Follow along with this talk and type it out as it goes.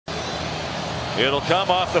It'll come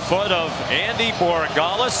off the foot of Andy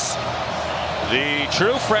Borregales, the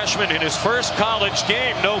true freshman in his first college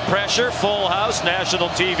game. No pressure, full house, national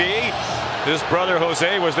TV. His brother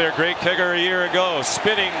Jose was their great kicker a year ago.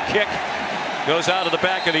 Spinning kick goes out of the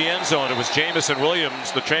back of the end zone. It was Jamison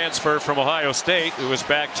Williams, the transfer from Ohio State, who was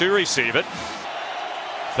back to receive it.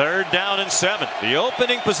 3rd down and 7. The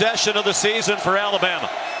opening possession of the season for Alabama.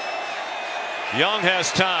 Young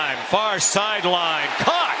has time. Far sideline.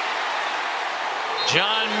 Caught.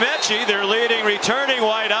 John Mechie, their leading returning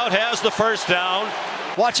wideout, has the first down.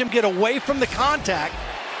 Watch him get away from the contact.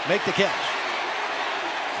 Make the catch.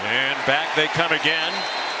 And back they come again.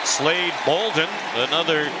 Slade Bolden,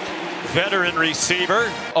 another veteran receiver.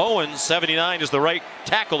 Owens, 79, is the right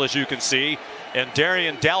tackle, as you can see. And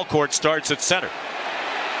Darian Dalcourt starts at center.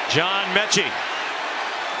 John Mechie.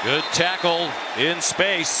 Good tackle in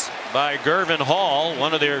space by Gervin Hall,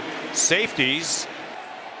 one of their safeties.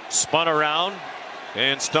 Spun around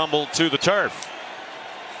and stumbled to the turf.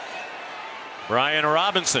 Brian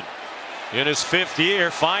Robinson in his 5th year,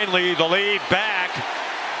 finally the lead back.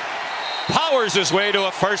 Powers his way to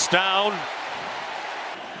a first down.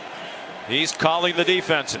 He's calling the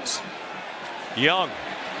defenses. Young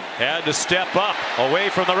had to step up away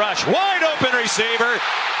from the rush. Wide open receiver.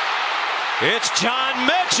 It's John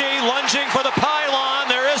Mechie lunging for the pylon.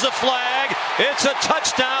 There is a flag. It's a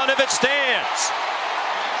touchdown if it stands.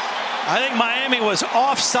 I think Miami was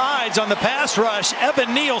offsides on the pass rush.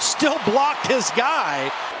 Evan Neal still blocked his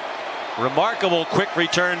guy. Remarkable quick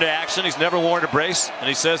return to action. He's never worn a brace, and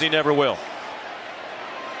he says he never will.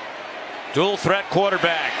 Dual threat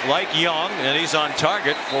quarterback like Young, and he's on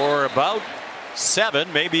target for about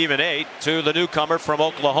 7, maybe even 8, to the newcomer from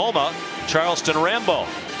Oklahoma, Charleston Rambo.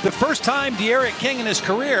 The first time De'Aaron King in his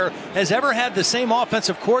career has ever had the same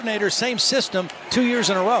offensive coordinator, same system, 2 years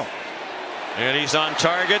in a row. And he's on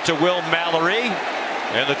target to Will Mallory,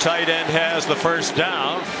 and the tight end has the first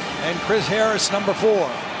down. And Chris Harris, number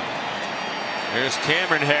 4. Here's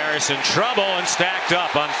Cameron Harris in trouble and stacked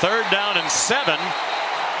up on 3rd down and 7.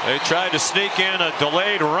 They tried to sneak in a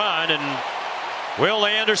delayed run, and Will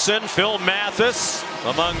Anderson, Phil Mathis,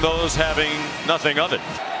 among those having nothing of it.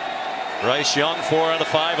 Bryce Young, 4 out of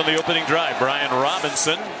 5 on the opening drive. Brian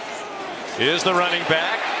Robinson is the running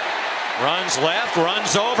back. Runs left,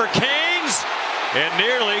 runs over Canes, and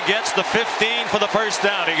nearly gets the 15 for the first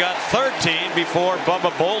down. He got 13 before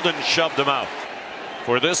Bubba Bolden shoved him out.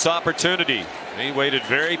 For this opportunity, he waited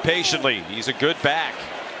very patiently. He's a good back.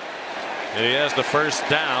 And he has the first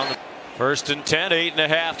down. 1st and 10,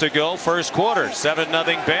 8.5 to go. First quarter, 7-0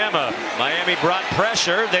 Bama. Miami brought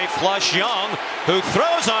pressure. They flush Young, who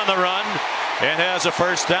throws on the run and has a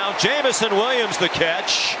first down. Jamison Williams the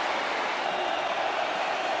catch.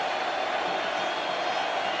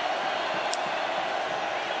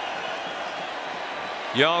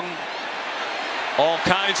 Young, all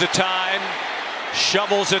kinds of time,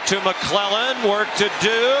 shovels it to McClellan. Work to do,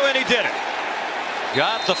 and he did it.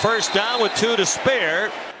 Got the first down with 2 to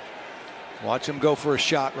spare. Watch him go for a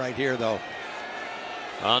shot right here, though.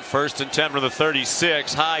 On 1st and 10 from the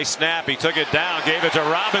 36. High snap. He took it down. Gave it to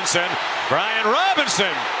Robinson. Brian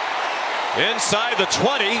Robinson inside the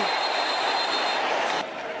 20.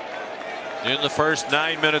 In the first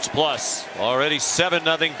 9 minutes plus. Already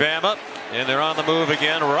 7-0 Bama. And they're on the move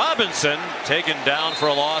again. Robinson taken down for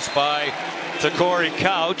a loss by Corey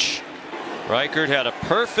Couch. Reichert had a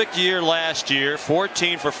perfect year last year.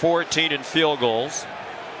 14 for 14 in field goals.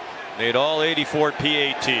 Made all 84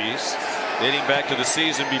 PATs. Dating back to the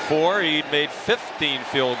season before, he'd made 15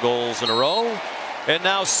 field goals in a row, and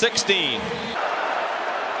now 16.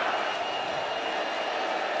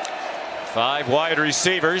 5 wide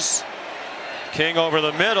receivers. King over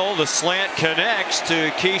the middle. The slant connects to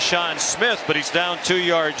Keyshawn Smith, but he's down 2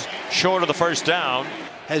 yards short of the first down.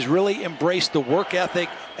 Has really embraced the work ethic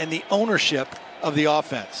and the ownership of the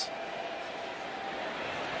offense.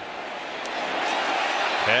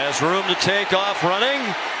 Has room to take off running.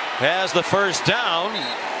 Has the first down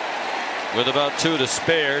with about 2 to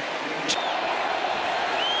spare.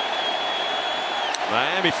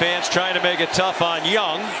 Miami fans trying to make it tough on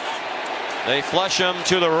Young. They flush him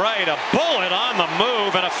to the right. A bullet on the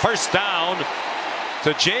move and a first down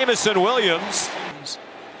to Jamison Williams.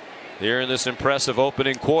 Here in this impressive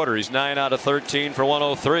opening quarter, he's 9 out of 13 for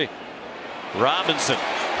 103. Robinson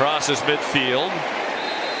crosses midfield.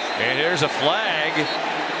 And here's a flag.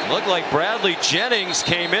 Looked like Bradley Jennings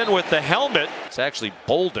came in with the helmet. It's actually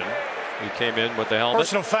Bolden who came in with the helmet.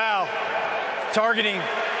 Personal foul. Targeting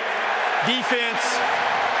defense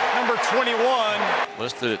number 21.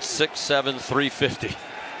 Listed at 6'7", 350.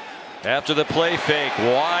 After the play fake,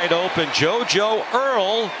 wide open JoJo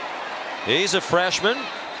Earl He's a freshman.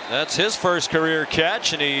 That's his first career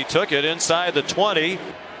catch, and he took it inside the 20.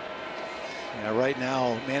 Yeah, right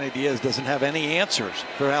now, Manny Diaz doesn't have any answers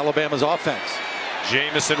for Alabama's offense.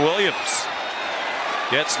 Jamison Williams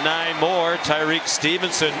gets 9 more. Tyreek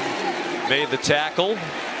Stevenson made the tackle.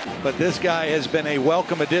 But this guy has been a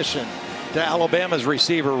welcome addition to Alabama's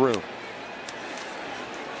receiver room.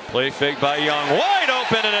 Play fake by Young, wide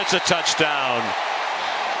open, and it's a touchdown.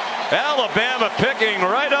 Alabama picking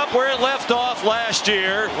right up where it left off last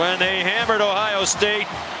year when they hammered Ohio State.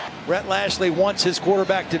 Brett Lashley wants his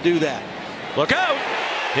quarterback to do that. Look out!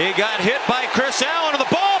 He got hit by Chris Allen, and the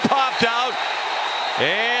ball popped out.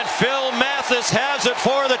 And Phil Mathis has it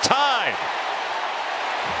for the tie.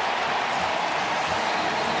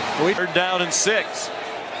 Third down and 6.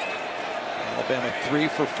 Alabama 3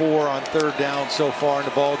 for 4 on third down so far in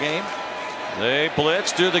the ball game. They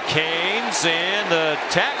blitz to the Canes, and the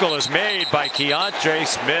tackle is made by Keontre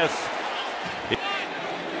Smith.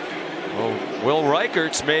 Well, Will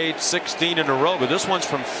Reichert's made 16 in a row, but this one's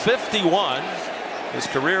from 51. His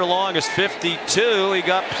career long is 52. He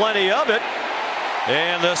got plenty of it,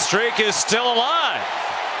 and the streak is still alive.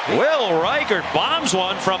 Will Reichert bombs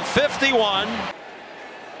one from 51.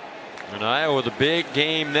 And Iowa with a big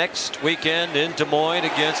game next weekend in Des Moines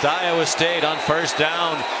against Iowa State on first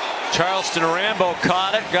down. Charleston Rambo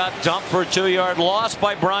caught it, got dumped for a 2-yard loss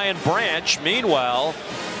by Brian Branch. Meanwhile,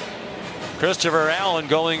 Christopher Allen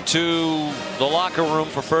going to the locker room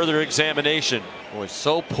for further examination. Boy,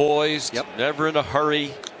 so poised, never in a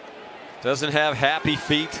hurry, doesn't have happy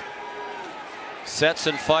feet. Sets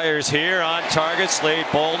and fires here on target. Slade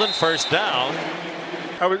Bolden, first down.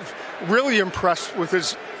 I was really impressed with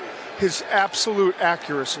his absolute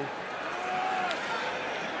accuracy.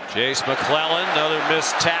 Jace McClellan, another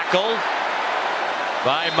missed tackle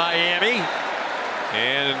by Miami,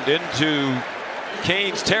 and into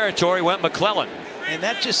Canes territory went McClellan. And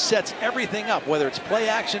that just sets everything up, whether it's play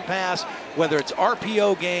action pass, whether it's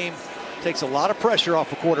RPO game, takes a lot of pressure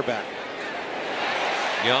off a quarterback.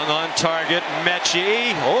 Young on target,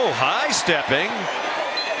 Mechie, high stepping.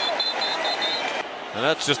 And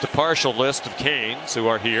that's just a partial list of Canes who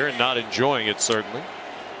are here and not enjoying it, certainly.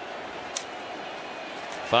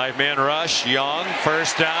 5-man rush, Young,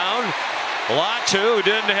 first down. Latu, who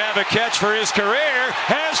didn't have a catch for his career,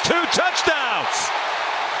 has 2 touchdowns.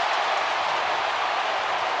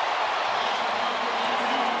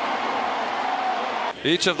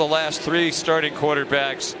 Each of the last 3 starting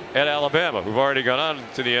quarterbacks at Alabama who've already gone on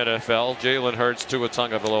to the NFL, Jalen Hurts, Tua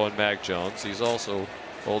Tagovailoa, and Mac Jones. He's also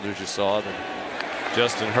older, as you saw, than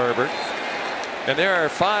Justin Herbert. And there are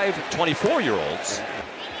 5 24-year-olds.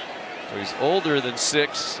 So he's older than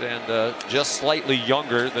 6 and just slightly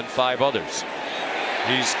younger than 5 others.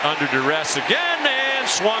 He's under duress again and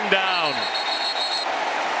swung down.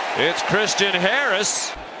 It's Christian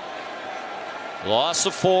Harris. Loss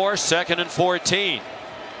of 4, 2nd and 14.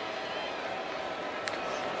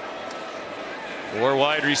 4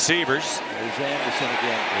 wide receivers. There's Anderson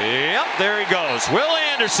again. Yep, there he goes. Will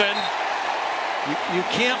Anderson. You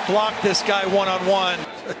can't block this guy one-on-one.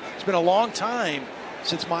 It's been a long time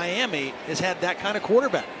since Miami has had that kind of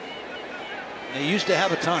quarterback. They used to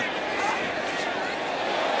have a ton.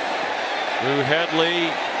 Lou Headley,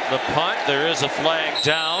 the punt. There is a flag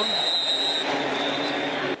down.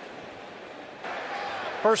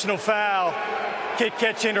 Personal foul, kick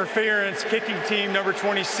catch interference, kicking team number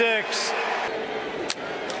 26.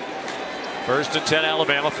 First and 10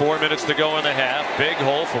 Alabama, 4 minutes to go in the half. Big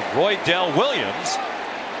hole for Roydell Williams.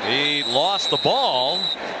 He lost the ball,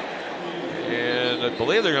 and I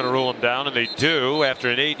believe they're going to rule him down, and they do after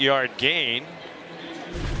an 8-yard gain.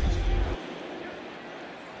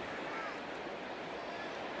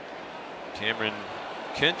 Cameron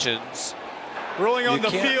Kinchins Ruling on the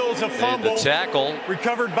field's a fumble. The tackle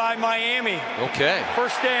recovered by Miami. Okay.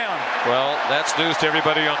 First down. Well, that's news to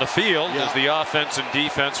everybody on the field, as the offense and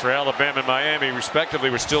defense for Alabama and Miami, respectively,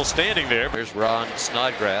 were still standing there. There's Ron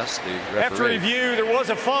Snodgrass, the referee. After review, there was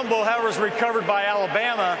a fumble, however, was recovered by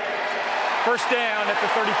Alabama. First down at the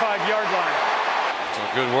 35-yard line. So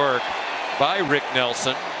good work by Rick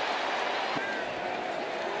Nelson.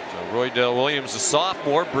 So Roydell Williams, a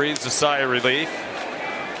sophomore, breathes a sigh of relief.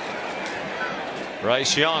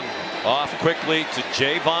 Bryce Young off quickly to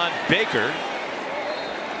Javon Baker.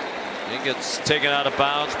 He gets taken out of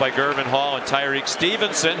bounds by Gervin Hall and Tyreek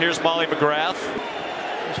Stevenson. Here's Molly McGrath.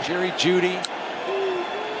 There's Jerry Jeudy.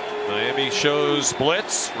 Miami shows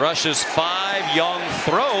blitz, rushes 5. Young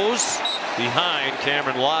throws behind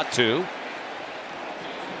Cameron Latu.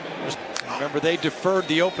 Remember, they deferred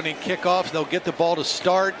the opening kickoffs. They'll get the ball to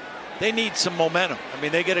start They need some momentum. I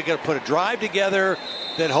mean, they got to put a drive together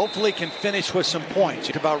that hopefully can finish with some points.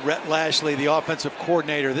 About Rhett Lashley, the offensive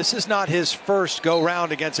coordinator. This is not his first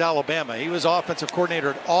go-round against Alabama. He was offensive coordinator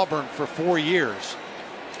at Auburn for 4 years.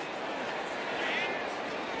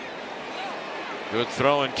 Good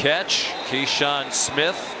throw and catch. Keyshawn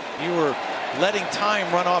Smith. You were letting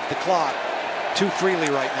time run off the clock too freely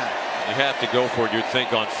right now. You have to go for it, you'd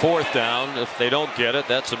think, on 4th down. If they don't get it,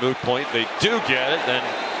 that's a moot point. They do get it, then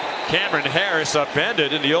Cameron Harris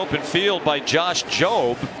upended in the open field by Josh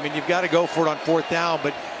Jobe. I mean, you've got to go for it on 4th down,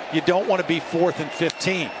 but you don't want to be 4th and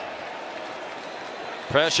 15.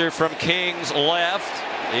 Pressure from King's left.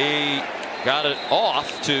 He got it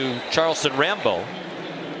off to Charleston Rambo.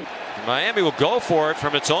 Miami will go for it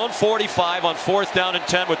from its own 45 on 4th down and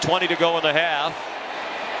 10 with 20 to go in the half.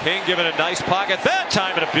 King giving a nice pocket that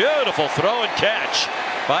time, and a beautiful throw and catch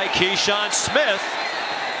by Keyshawn Smith.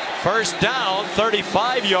 1st down,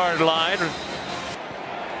 35-yard line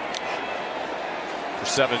for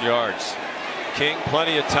 7 yards. King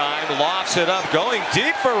plenty of time, lofts it up, going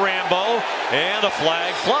deep for Rambo, and a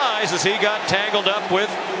flag flies as he got tangled up with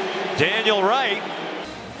Daniel Wright.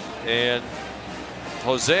 And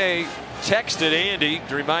Jose texted Andy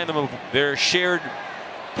to remind them of their shared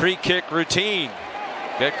pre-kick routine.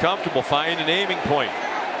 Get comfortable, find an aiming point.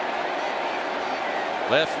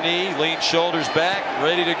 Left knee, lean shoulders back,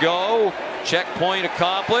 ready to go. Checkpoint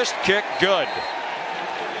accomplished, kick good.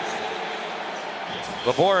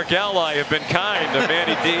 The Boric Ally have been kind to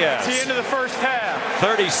Manny Diaz. It's the end of the first half.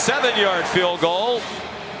 37-yard field goal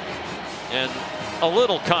and a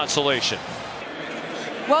little consolation.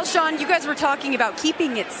 Well, Sean, you guys were talking about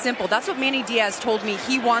keeping it simple. That's what Manny Diaz told me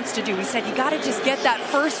he wants to do. He said, you got to just get that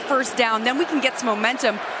first down, then we can get some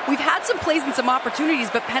momentum. We've had some plays and some opportunities,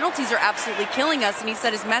 but penalties are absolutely killing us. And he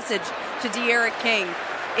said his message to De'Aaron King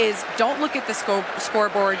is don't look at the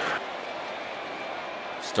scoreboard.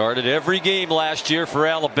 Started every game last year for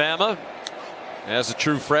Alabama as a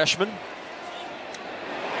true freshman.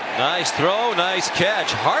 Nice throw, nice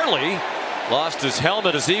catch. Harley lost his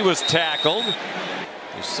helmet as he was tackled.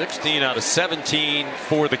 16 out of 17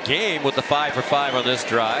 for the game with the 5 for 5 on this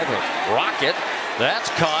drive. A rocket that's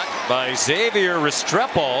caught by Xavier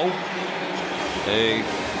Restrepo, a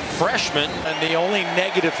freshman. And the only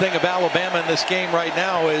negative thing of Alabama in this game right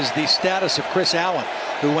now is the status of Chris Allen,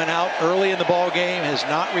 who went out early in the ball game, has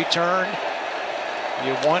not returned.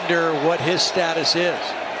 You wonder what his status is.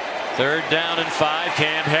 3rd down and 5.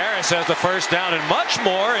 Cam Harris has the 1st down and much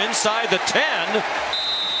more inside the 10.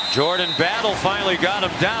 Jordan Battle finally got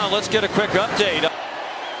him down. Let's get a quick update.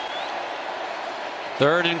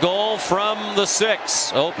 3rd and goal from the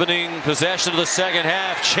 6. Opening possession of the 2nd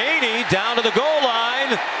half. Chaney down to the goal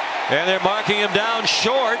line, and they're marking him down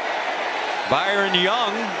short. Byron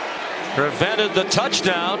Young prevented the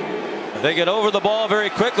touchdown. They get over the ball very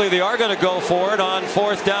quickly. They are going to go for it on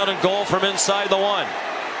 4th down and goal from inside the 1.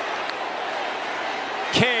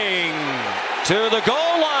 King to the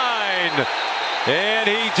goal line, and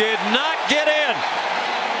he did not get in.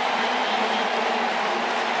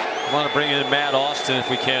 I want to bring in Matt Austin if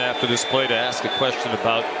we can after this play to ask a question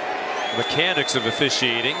about the mechanics of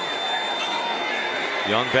officiating.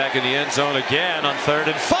 Young back in the end zone again on 3rd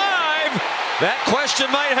and 5. That question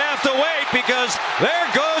might have to wait because there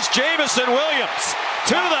goes Jamison Williams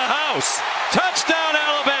to the house. Touchdown,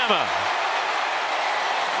 Alabama.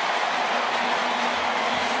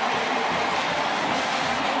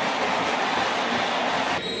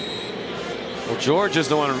 Well, Georgia's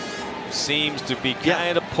the one who seems to be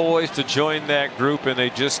kind of poised to join that group, and they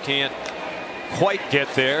just can't quite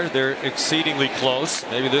get there. They're exceedingly close.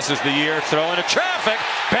 Maybe this is the year. Throw into traffic,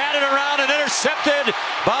 batted around and intercepted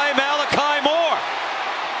by Malachi Moore.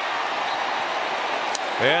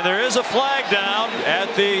 And there is a flag down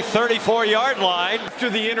at the 34-yard line. After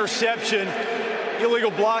the interception,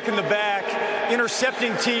 illegal block in the back,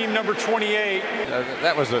 intercepting team number 28.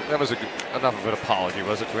 That was enough of an apology,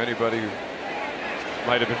 was it, to anybody who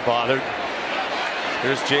might have been bothered?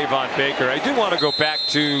 Here's Javon Baker. I do want to go back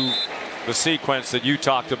to the sequence that you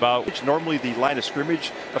talked about. Normally the line of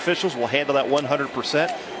scrimmage officials will handle that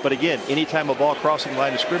 100%, but again, anytime a ball crossing the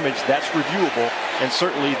line of scrimmage, that's reviewable, and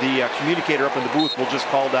certainly the communicator up in the booth will just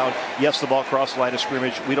call down, yes, the ball crossed the line of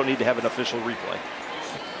scrimmage. We don't need to have an official replay.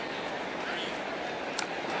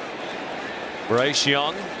 Bryce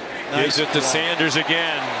Young gives it to Sanders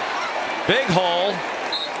again. Big hole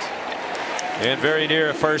and very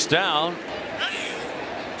near a 1st down.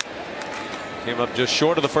 Came up just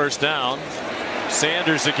short of the 1st down.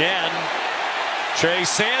 Sanders again. Trey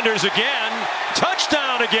Sanders again.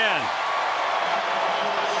 Touchdown again.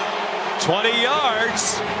 20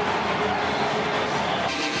 yards.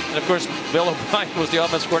 And of course, Bill O'Brien was the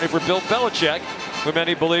offensive coordinator for Bill Belichick, who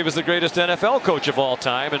many believe is the greatest NFL coach of all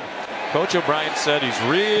time. And Coach O'Brien said he's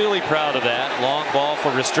really proud of that. Long ball for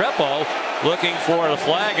Restrepo, looking for the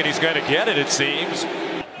flag, and he's going to get it, it seems.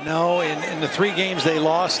 No, in the 3 games they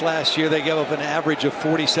lost last year, they gave up an average of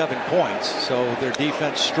 47 points. So their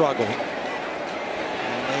defense struggled.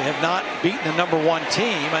 They have not beaten a #1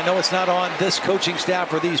 team. I know it's not on this coaching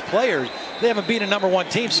staff or these players. They haven't beaten a #1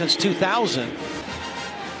 team since 2000.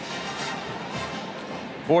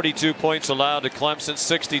 42 points allowed to Clemson,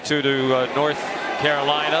 62 to North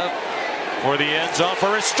Carolina. For the end zone for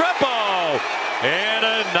Restrepo. And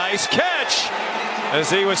a nice catch as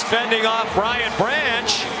he was fending off Brian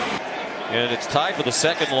Branch. And it's tied for the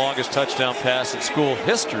second longest touchdown pass in school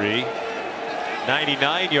history.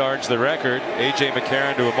 99 yards, the record. A.J.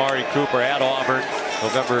 McCarron to Amari Cooper at Auburn,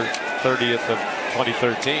 November 30th of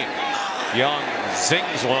 2013. Young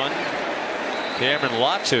zings one. Cameron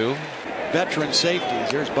Latu. Veteran safeties.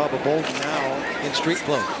 Here's Bubba Bolden now in street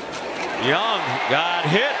clothes. Young got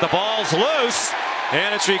hit. The ball's loose,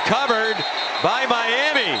 and it's recovered by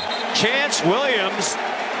Miami. Chance Williams,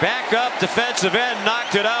 backup defensive end,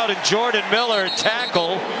 knocked it out, and Jordan Miller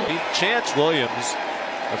tackle. Chance Williams,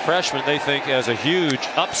 a freshman they think has a huge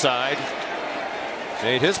upside,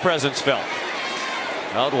 made his presence felt.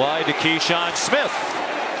 Out wide to Keyshawn Smith.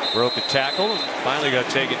 Broke a tackle and finally got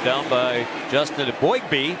taken down by Justin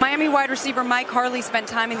Boygby. Miami wide receiver Mike Harley spent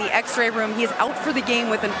time in the x-ray room. He is out for the game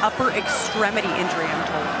with an upper extremity injury, I'm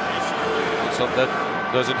told. So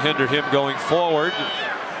that doesn't hinder him going forward,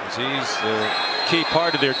 as he's a key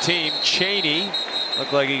part of their team. Chaney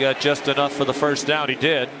looked like he got just enough for the first down. He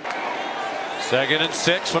did. 2nd and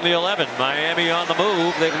 6 from the 11. Miami on the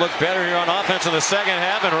move. They've looked better here on offense in the second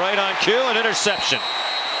half, and right on cue, an interception.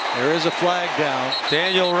 There is a flag down.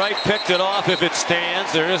 Daniel Wright picked it off if it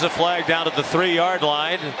stands. There is a flag down at the 3-yard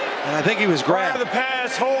line. And I think he was grabbed. The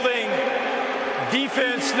pass holding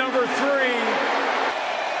defense number 3.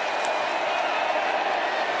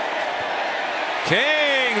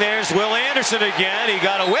 King, there's Will Anderson again. He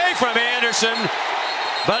got away from Anderson,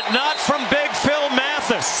 but not from Big Phil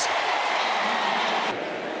Mathis.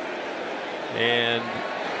 And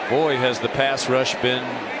boy, has the pass rush been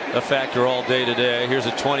a factor all day today. Here's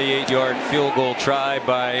a 28-yard field goal try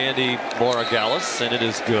by Andy Moragalis, and it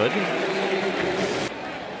is good.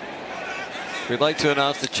 We'd like to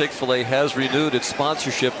announce that Chick-fil-A has renewed its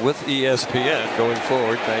sponsorship with ESPN going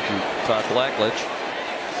forward. Thank you, Todd Blackledge.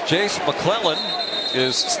 Jace McClellan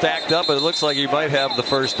is stacked up, but it looks like he might have the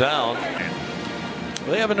first down.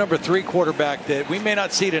 They have a number 3 quarterback that we may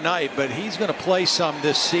not see tonight, but he's going to play some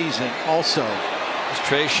this season also. It's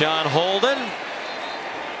Trayshawn Holden.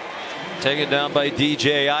 Taken down by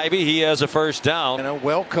DJ Ivey. He has a first down. And a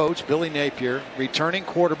well-coached Billy Napier, returning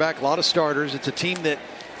quarterback, a lot of starters. It's a team that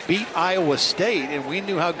beat Iowa State, and we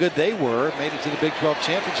knew how good they were. Made it to the Big 12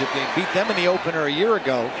 championship game. Beat them in the opener a year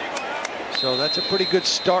ago. So that's a pretty good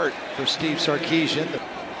start for Steve Sarkisian.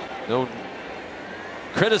 No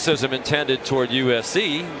criticism intended toward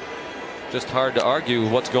USC. Just hard to argue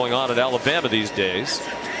what's going on at Alabama these days.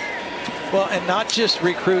 Well, and not just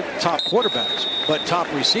recruit top quarterbacks, but top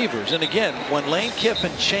receivers. And again, when Lane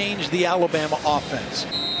Kiffin changed the Alabama offense.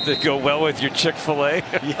 Did it go well with your Chick-fil-A?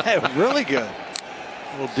 Yeah, really good.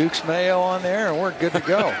 A little Duke's Mayo on there, and we're good to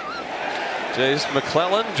go. Jace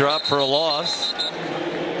McClellan dropped for a loss.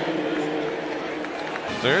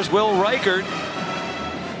 There's Will Reichard.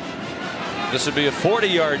 This would be a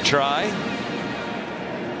 40-yard try.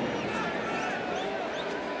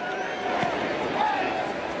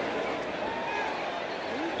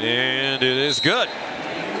 And it is good.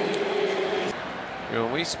 You know,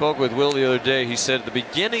 we spoke with Will the other day. He said at the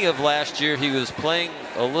beginning of last year he was playing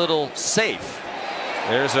a little safe.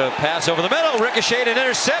 There's a pass over the middle, ricocheted and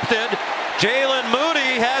intercepted. Jalen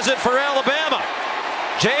Moody has it for Alabama.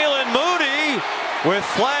 Jalen Moody, with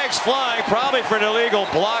flags flying, probably for an illegal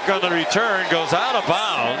block on the return, goes out of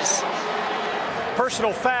bounds.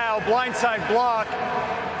 Personal foul, blindside block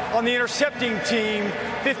on the intercepting team.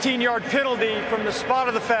 15-yard penalty from the spot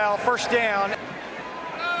of the foul. First down.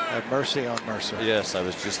 Have mercy on Mercer. Yes, I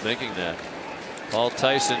was just thinking that. Paul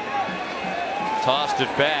Tyson tossed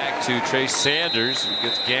it back to Trace Sanders, who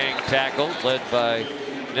gets gang tackled, led by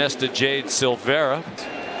Nesta Jade Silvera.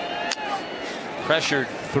 Pressured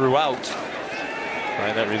throughout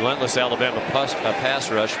by that relentless Alabama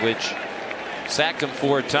pass rush, which sacked him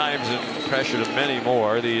 4 times and pressured him many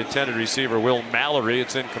more. The intended receiver, Will Mallory,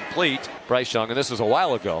 it's incomplete. Bryce Young, and this was a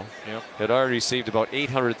while ago, had already received about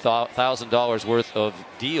 $800,000 worth of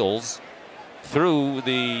deals through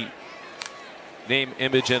the name,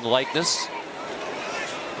 image, and likeness.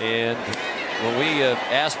 And When we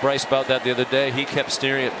asked Bryce about that the other day, he kept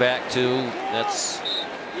steering it back to, that's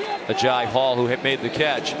Ajay Hall who had made the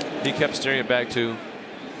catch. He kept steering it back to,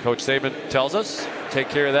 Coach Saban tells us, take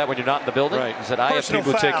care of that when you're not in the building. Right. He said, I have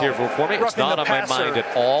people who take care of it for me. It's not on my mind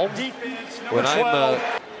at all. When I'm,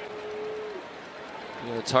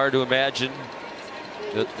 it's hard to imagine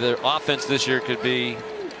that the offense this year could be,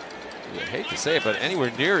 I hate to say it, but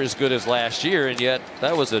anywhere near as good as last year, and yet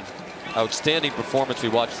that was an outstanding performance we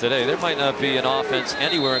watched today. There might not be an offense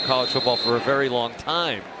anywhere in college football for a very long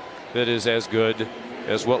time that is as good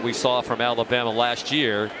as what we saw from Alabama last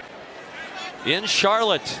year. In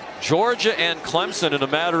Charlotte, Georgia and Clemson in a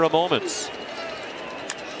matter of moments.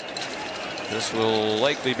 This will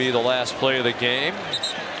likely be the last play of the game.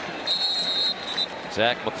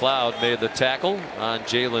 Zach McLeod made the tackle on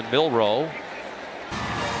Jalen Milroe.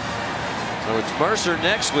 So it's Mercer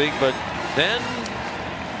next week, but then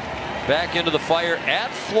back into the fire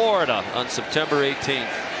at Florida on September 18th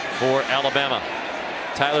for Alabama.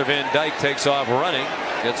 Tyler Van Dyke takes off running,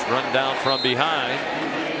 gets run down from behind.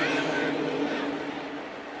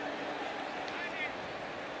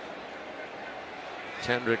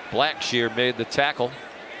 Kendrick Blackshear made the tackle.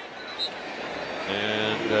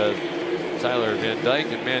 And Tyler Van Dyke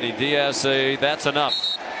and Manny Diaz say that's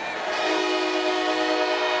enough.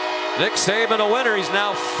 Nick Saban a winner. He's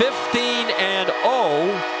now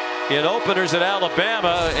 15-0 in openers at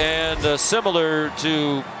Alabama, and similar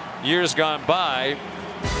to years gone by,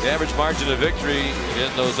 the average margin of victory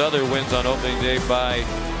in those other wins on opening day by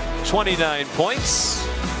 29 points.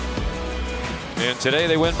 And today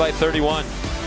they win by 31.